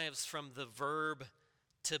derives from the verb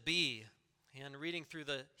to be. And reading through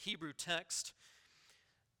the Hebrew text,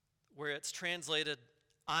 where it's translated,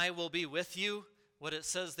 I will be with you, what it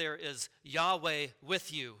says there is Yahweh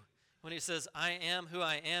with you. When he says, I am who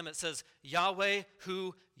I am, it says Yahweh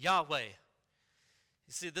who Yahweh.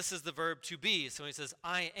 You see, this is the verb to be. So when he says,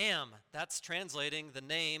 I am, that's translating the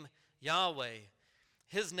name Yahweh.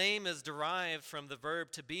 His name is derived from the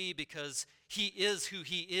verb to be because he is who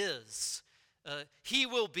he is. He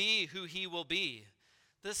will be who he will be.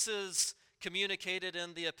 This is communicated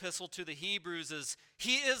in the epistle to the Hebrews as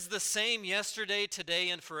he is the same yesterday, today,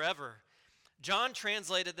 and forever. John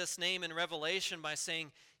translated this name in Revelation by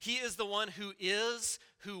saying, he is the one who is,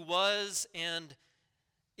 who was, and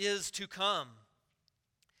is to come.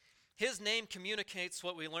 His name communicates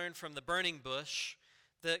what we learned from the burning bush,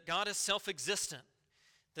 that God is self-existent,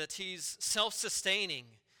 that he's self-sustaining,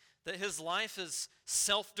 that his life is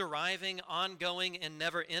self-deriving, ongoing, and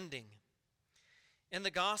never-ending. In the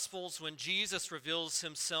Gospels, when Jesus reveals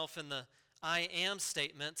himself in the I am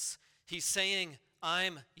statements, he's saying,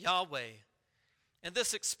 I'm Yahweh. And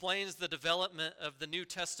this explains the development of the New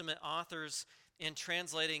Testament authors in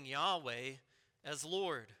translating Yahweh as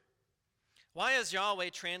Lord. Why is Yahweh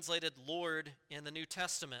translated Lord in the New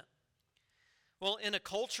Testament? Well, in a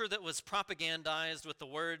culture that was propagandized with the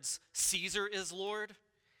words, Caesar is Lord,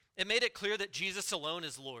 it made it clear that Jesus alone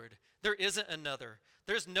is Lord. There isn't another.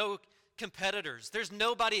 There's no competitors. There's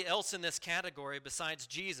nobody else in this category besides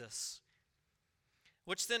Jesus.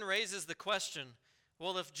 Which then raises the question,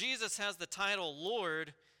 well, if Jesus has the title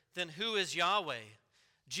Lord, then who is Yahweh?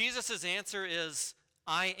 Jesus' answer is,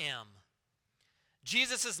 I am.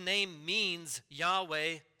 Jesus' name means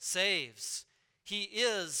Yahweh saves. He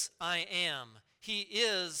is I am. He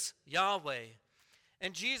is Yahweh.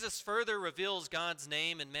 And Jesus further reveals God's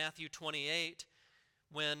name in Matthew 28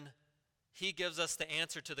 when he gives us the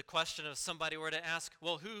answer to the question if somebody were to ask,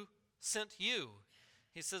 well, who sent you?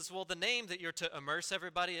 He says, well, the name that you're to immerse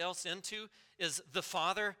everybody else into is the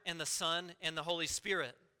Father and the Son and the Holy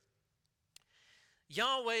Spirit.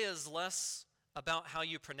 Yahweh is less about how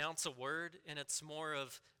you pronounce a word, and it's more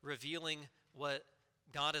of revealing what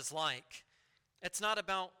God is like. It's not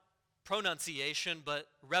about pronunciation, but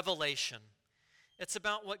revelation. It's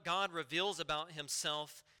about what God reveals about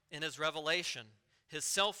himself in his revelation, his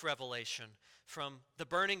self-revelation, from the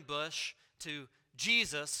burning bush to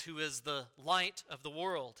Jesus, who is the light of the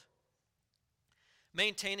world.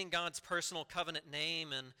 Maintaining God's personal covenant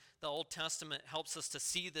name in the Old Testament helps us to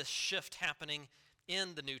see this shift happening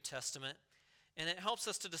in the New Testament, and it helps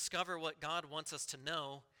us to discover what God wants us to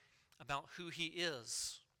know about who he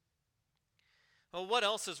is. Well, what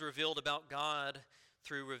else is revealed about God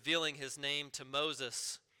through revealing his name to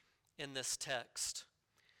Moses in this text?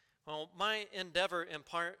 Well, my endeavor in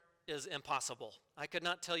part is impossible. I could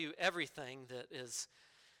not tell you everything that is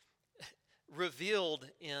revealed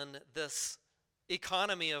in this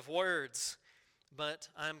economy of words, but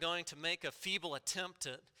I'm going to make a feeble attempt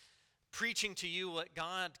at preaching to you what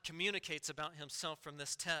God communicates about himself from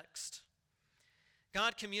this text.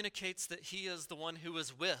 God communicates that he is the one who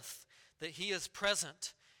is with, that he is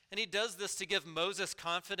present. And he does this to give Moses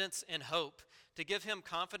confidence and hope, to give him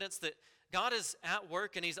confidence that God is at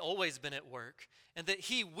work and he's always been at work, and that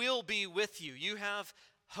he will be with you. You have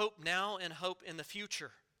hope now and hope in the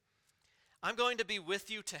future. I'm going to be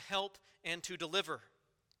with you to help and to deliver.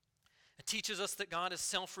 It teaches us that God is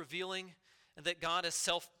self-revealing and that God is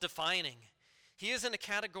self-defining. He is in a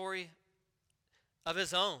category of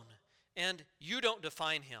his own, and you don't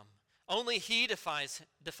define him. Only he defines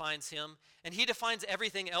him, and he defines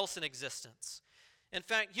everything else in existence. In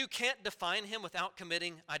fact, you can't define him without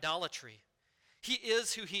committing idolatry. He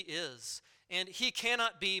is who he is, and he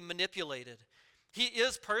cannot be manipulated. He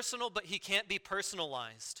is personal, but he can't be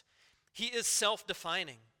personalized. He is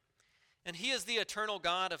self-defining, and he is the eternal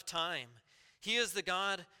God of time. He is the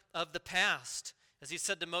God of the past. As he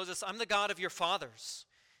said to Moses, I'm the God of your fathers.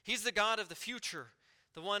 He's the God of the future,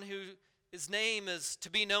 the one who his name is to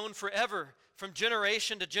be known forever, from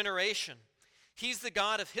generation to generation. He's the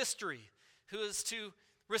God of history, who is to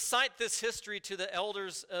recite this history to the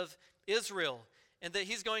elders of Israel, and that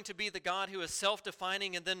he's going to be the God who is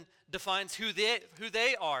self-defining and then defines who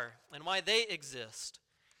they are and why they exist.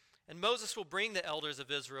 And Moses will bring the elders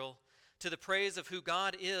of Israel to the praise of who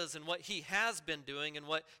God is and what he has been doing and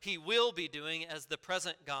what he will be doing as the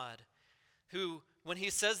present God, who, when he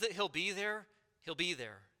says that he'll be there, he'll be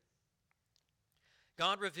there.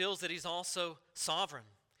 God reveals that he's also sovereign.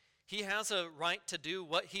 He has a right to do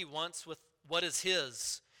what he wants with what is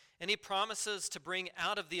his, and he promises to bring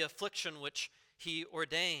out of the affliction which he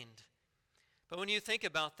ordained. But when you think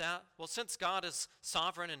about that, well, since God is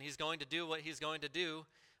sovereign and he's going to do what he's going to do,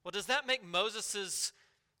 well, does that make Moses'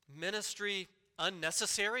 ministry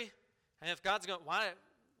unnecessary? And if God's going,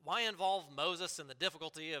 why involve Moses in the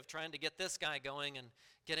difficulty of trying to get this guy going and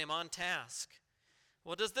get him on task?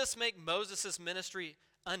 Well, does this make Moses' ministry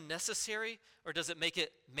unnecessary, or does it make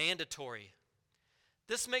it mandatory?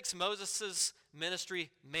 This makes Moses' ministry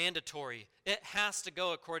mandatory. It has to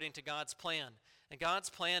go according to God's plan. And God's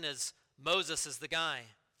plan is Moses is the guy.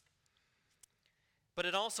 But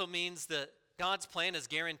it also means that God's plan is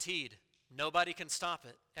guaranteed. Nobody can stop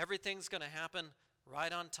it. Everything's going to happen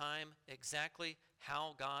right on time, exactly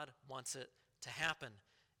how God wants it to happen.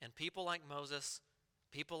 And people like Moses,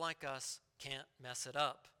 people like us, can't mess it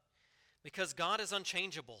up. Because God is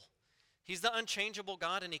unchangeable. He's the unchangeable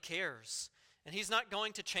God, and he cares. And he's not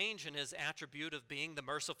going to change in his attribute of being the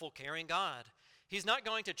merciful, caring God. He's not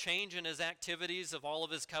going to change in his activities of all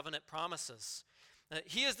of his covenant promises.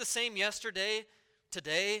 He is the same yesterday,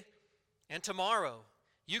 today, and tomorrow.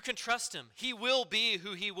 You can trust him. He will be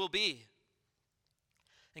who he will be.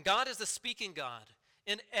 And God is the speaking God.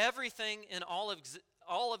 And everything in all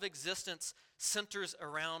of existence centers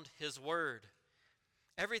around his word.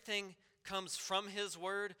 Everything comes from his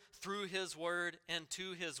word, through his word, and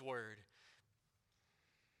to his word.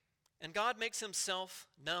 And God makes himself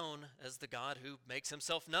known as the God who makes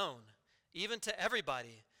himself known, even to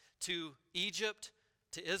everybody, to Egypt,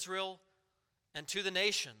 to Israel, and to the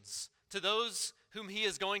nations, to those whom he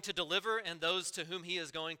is going to deliver and those to whom he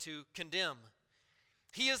is going to condemn.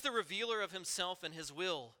 He is the revealer of himself and his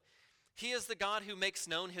will. He is the God who makes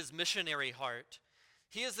known his missionary heart.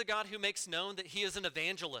 He is the God who makes known that he is an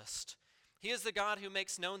evangelist. He is the God who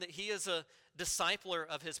makes known that he is a discipler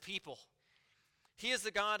of his people. He is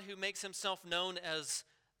the God who makes himself known as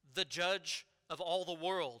the judge of all the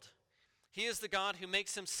world. He is the God who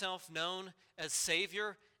makes himself known as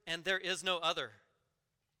Savior, and there is no other.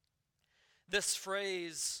 This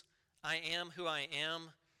phrase, "I am who I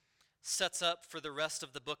am," sets up for the rest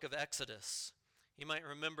of the book of Exodus. You might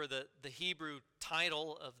remember that the Hebrew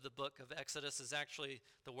title of the book of Exodus is actually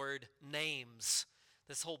the word names.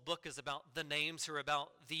 This whole book is about the names who are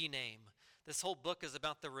about the name. This whole book is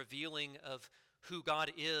about the revealing of who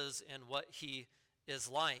God is and what he is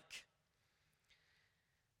like.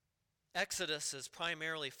 Exodus is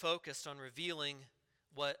primarily focused on revealing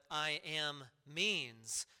what I am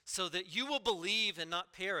means, so that you will believe and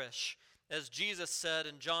not perish. As Jesus said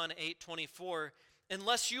in John 8:24,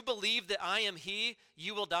 "Unless you believe that I am he,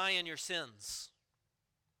 you will die in your sins."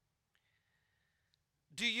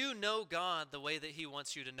 Do you know God the way that he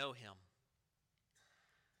wants you to know him?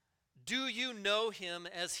 Do you know him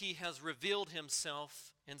as he has revealed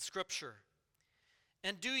himself in Scripture?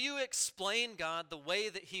 And do you explain God the way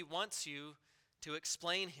that he wants you to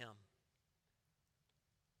explain him?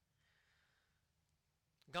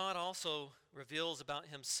 God also reveals about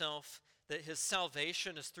himself that his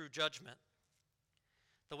salvation is through judgment.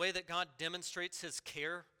 The way that God demonstrates his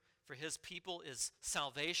care for his people is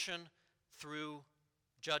salvation through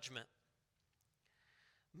judgment.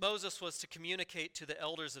 Moses was to communicate to the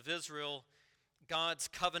elders of Israel God's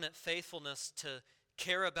covenant faithfulness, to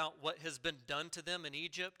care about what has been done to them in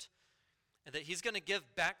Egypt, and that he's going to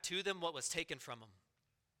give back to them what was taken from them.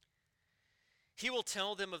 He will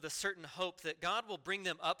tell them of the certain hope that God will bring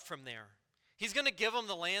them up from there. He's going to give them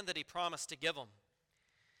the land that he promised to give them.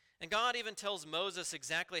 And God even tells Moses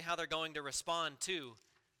exactly how they're going to respond too.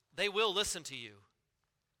 They will listen to you.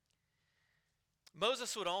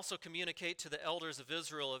 Moses would also communicate to the elders of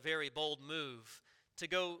Israel a very bold move, to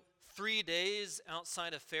go 3 days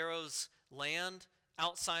outside of Pharaoh's land,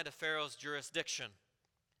 outside of Pharaoh's jurisdiction,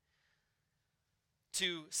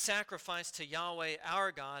 to sacrifice to Yahweh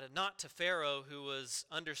our God and not to Pharaoh, who was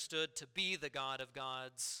understood to be the God of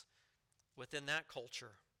gods within that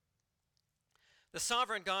culture. The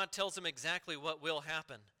sovereign God tells him exactly what will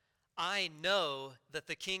happen. I know that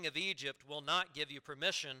the king of Egypt will not give you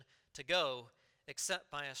permission to go except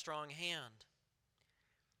by a strong hand.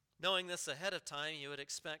 Knowing this ahead of time, you would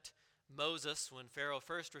expect Moses, when Pharaoh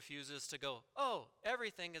first refuses, to go, "Oh,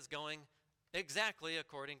 everything is going exactly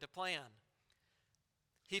according to plan."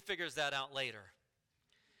 He figures that out later.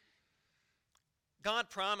 God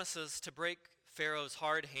promises to break Pharaoh's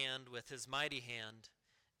hard hand with his mighty hand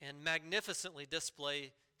and magnificently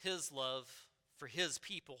display his love for his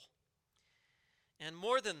people. And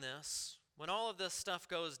more than this, when all of this stuff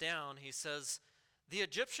goes down, he says, the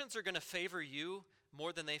Egyptians are going to favor you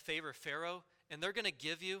more than they favor Pharaoh, and they're going to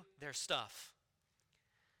give you their stuff.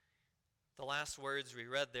 The last words we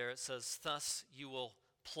read there, it says, "Thus you will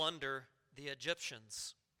plunder the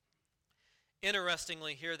Egyptians."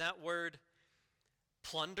 Interestingly here, that word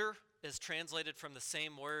plunder is translated from the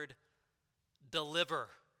same word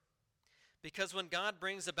deliver. Because when God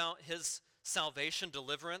brings about his salvation,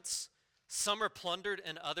 deliverance, some are plundered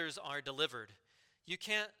and others are delivered. You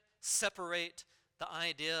can't separate the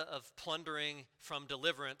idea of plundering from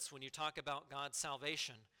deliverance when you talk about God's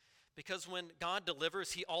salvation. Because when God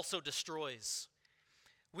delivers, he also destroys.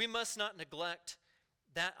 We must not neglect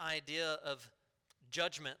that idea of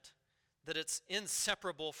judgment, that it's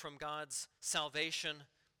inseparable from God's salvation,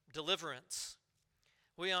 deliverance.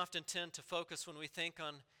 We often tend to focus, when we think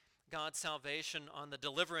on God's salvation, on the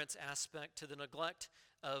deliverance aspect to the neglect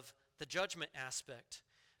of the judgment aspect.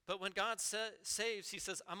 But when God saves, he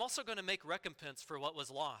says, I'm also going to make recompense for what was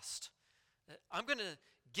lost. I'm going to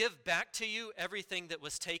give back to you everything that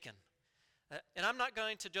was taken. And I'm not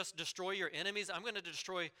going to just destroy your enemies. I'm going to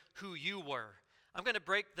destroy who you were. I'm going to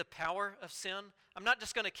break the power of sin. I'm not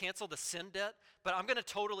just going to cancel the sin debt, but I'm going to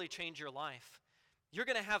totally change your life. You're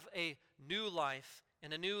going to have a new life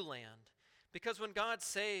in a new land. Because when God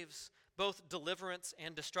saves, both deliverance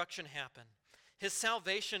and destruction happen. His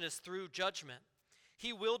salvation is through judgment.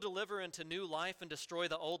 He will deliver into new life and destroy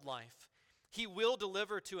the old life. He will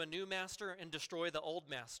deliver to a new master and destroy the old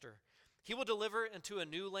master. He will deliver into a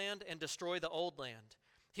new land and destroy the old land.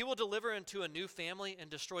 He will deliver into a new family and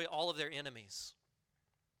destroy all of their enemies.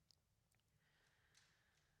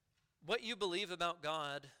 What you believe about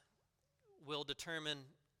God will determine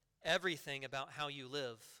everything about how you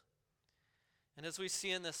live. And as we see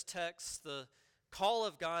in this text, the call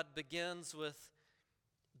of God begins with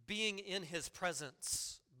being in His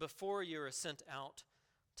presence before you are sent out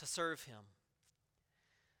to serve Him.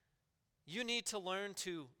 You need to learn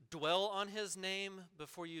to dwell on His name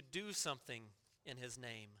before you do something in His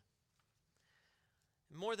name.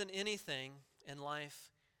 More than anything in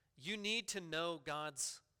life, you need to know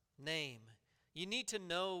God's name. You need to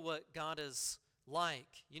know what God is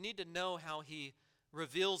like. You need to know how He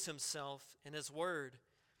reveals Himself in His Word.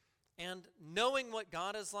 And knowing what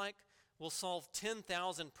God is like will solve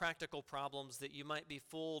 10,000 practical problems that you might be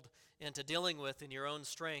fooled into dealing with in your own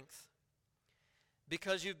strength.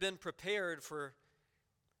 Because you've been prepared for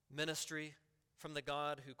ministry from the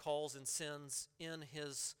God who calls and sends in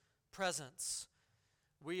His presence.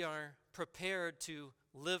 We are prepared to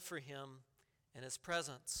live for Him in His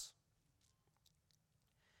presence.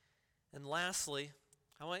 And lastly,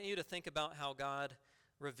 I want you to think about how God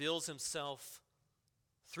reveals Himself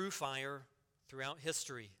through fire throughout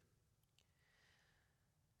history.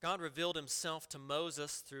 God revealed Himself to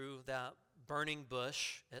Moses through that burning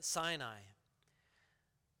bush at Sinai.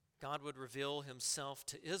 God would reveal Himself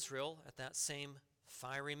to Israel at that same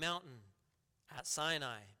fiery mountain at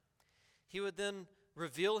Sinai. He would then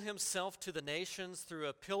reveal Himself to the nations through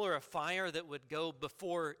a pillar of fire that would go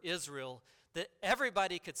before Israel, that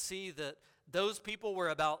everybody could see that those people were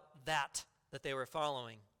about that they were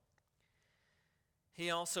following. He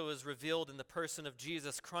also is revealed in the person of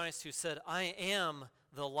Jesus Christ, who said, "I am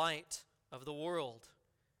the light of the world."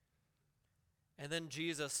 And then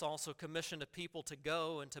Jesus also commissioned a people to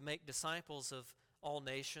go and to make disciples of all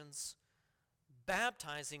nations,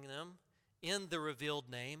 baptizing them in the revealed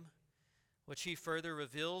name, which He further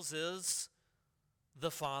reveals is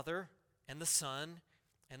the Father and the Son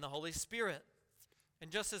and the Holy Spirit. And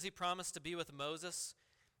just as He promised to be with Moses,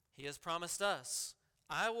 He has promised us,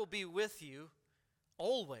 "I will be with you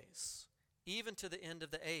always, even to the end of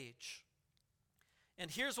the age." And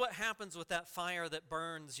here's what happens with that fire that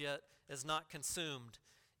burns yet is not consumed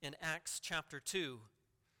in Acts chapter 2.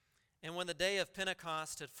 And when the day of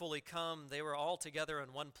Pentecost had fully come, they were all together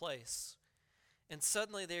in one place. And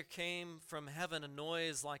suddenly there came from heaven a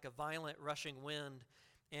noise like a violent rushing wind,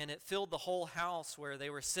 and it filled the whole house where they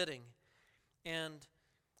were sitting. And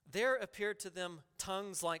there appeared to them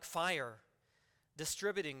tongues like fire,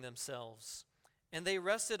 distributing themselves. And they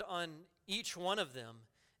rested on each one of them,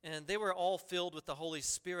 and they were all filled with the Holy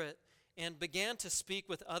Spirit and began to speak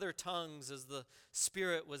with other tongues as the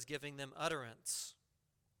Spirit was giving them utterance.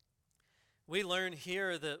 We learn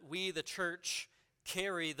here that we, the church,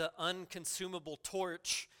 carry the unconsumable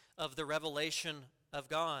torch of the revelation of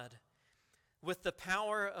God. With the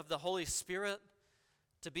power of the Holy Spirit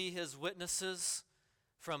to be His witnesses,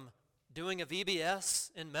 from doing a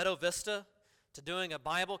VBS in Meadow Vista to doing a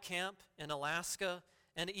Bible camp in Alaska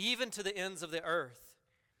and even to the ends of the earth,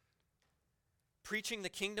 preaching the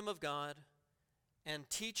kingdom of God and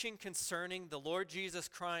teaching concerning the Lord Jesus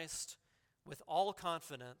Christ with all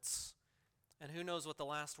confidence. And who knows what the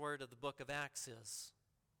last word of the book of Acts is?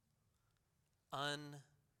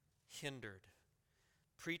 Unhindered.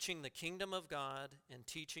 Preaching the kingdom of God and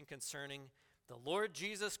teaching concerning the Lord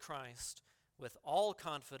Jesus Christ with all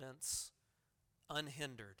confidence,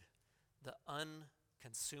 unhindered. The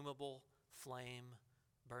unconsumable flame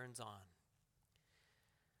burns on.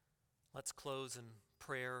 Let's close in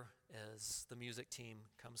prayer as the music team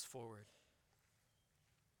comes forward.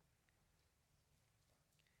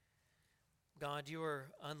 God, you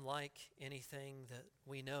are unlike anything that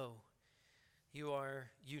we know. You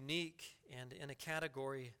are unique and in a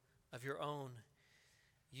category of your own.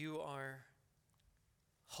 You are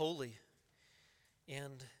holy,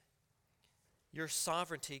 and your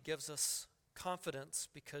sovereignty gives us confidence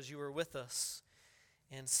because you are with us.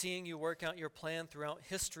 And seeing you work out your plan throughout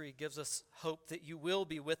history gives us hope that you will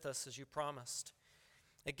be with us as you promised.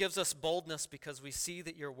 It gives us boldness because we see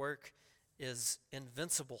that your work is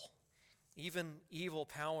invincible. Even evil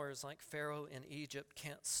powers like Pharaoh in Egypt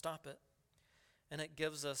can't stop it. And it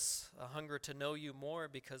gives us a hunger to know you more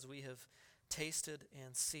because we have tasted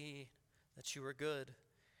and see that you are good.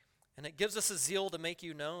 And it gives us a zeal to make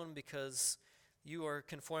you known because you are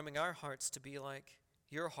conforming our hearts to be like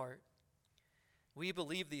your heart. We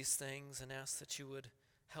believe these things and ask that you would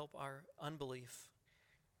help our unbelief.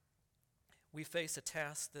 We face a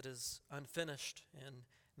task that is unfinished in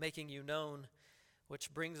making you known,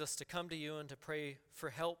 which brings us to come to you and to pray for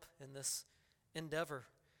help in this endeavor.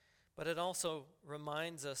 But it also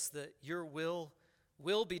reminds us that your will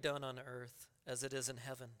be done on earth as it is in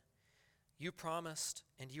heaven. You promised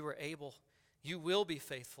and you are able. You will be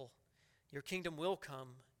faithful. Your kingdom will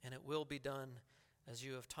come and it will be done as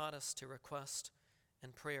you have taught us to request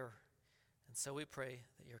in prayer. And so we pray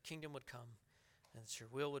that your kingdom would come and that your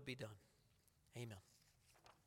will would be done. Amen.